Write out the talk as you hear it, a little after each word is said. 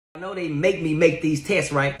I know they make me make these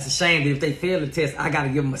tests, right? It's a shame that if they fail the test, I gotta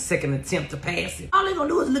give them a second attempt to pass it. All they gonna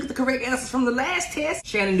do is look at the correct answers from the last test.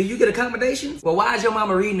 Shannon, do you get accommodations? Well, why is your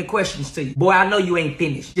mama reading the questions to you? Boy, I know you ain't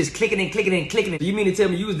finished. Just clicking and clicking and clicking it. You mean to tell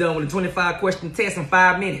me you was done with a 25 question test in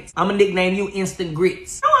 5 minutes? I'ma nickname you Instant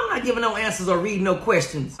Grits. No, I'm not giving no answers or reading no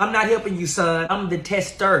questions. I'm not helping you, son. I'm the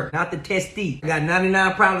tester, not the testee. I got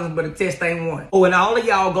 99 problems, but the test ain't one. Oh, and all of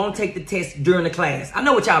y'all gonna take the test during the class. I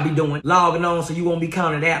know what y'all be doing. Logging on so you won't be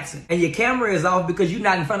counted absent. And your camera is off because you're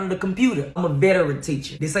not in front of the computer. I'm a veteran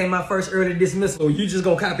teacher. This ain't my first early dismissal. You just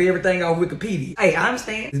gonna copy everything off Wikipedia. Hey, I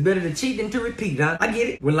understand. It's better to cheat than to repeat, huh? I get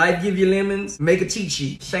it. When life give you lemons, make a cheat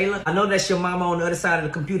sheet. Shayla, I know that's your mama on the other side of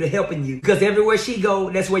the computer helping you. Because everywhere she go,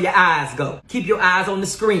 that's where your eyes go. Keep your eyes on the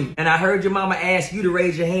screen. And I heard your mama ask you to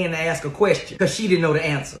raise your hand to ask a question because she didn't know the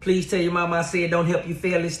answer. Please tell your mama I said don't help you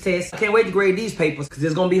fail this test. I can't wait to grade these papers because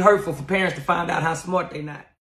it's gonna be hurtful for parents to find out how smart they not.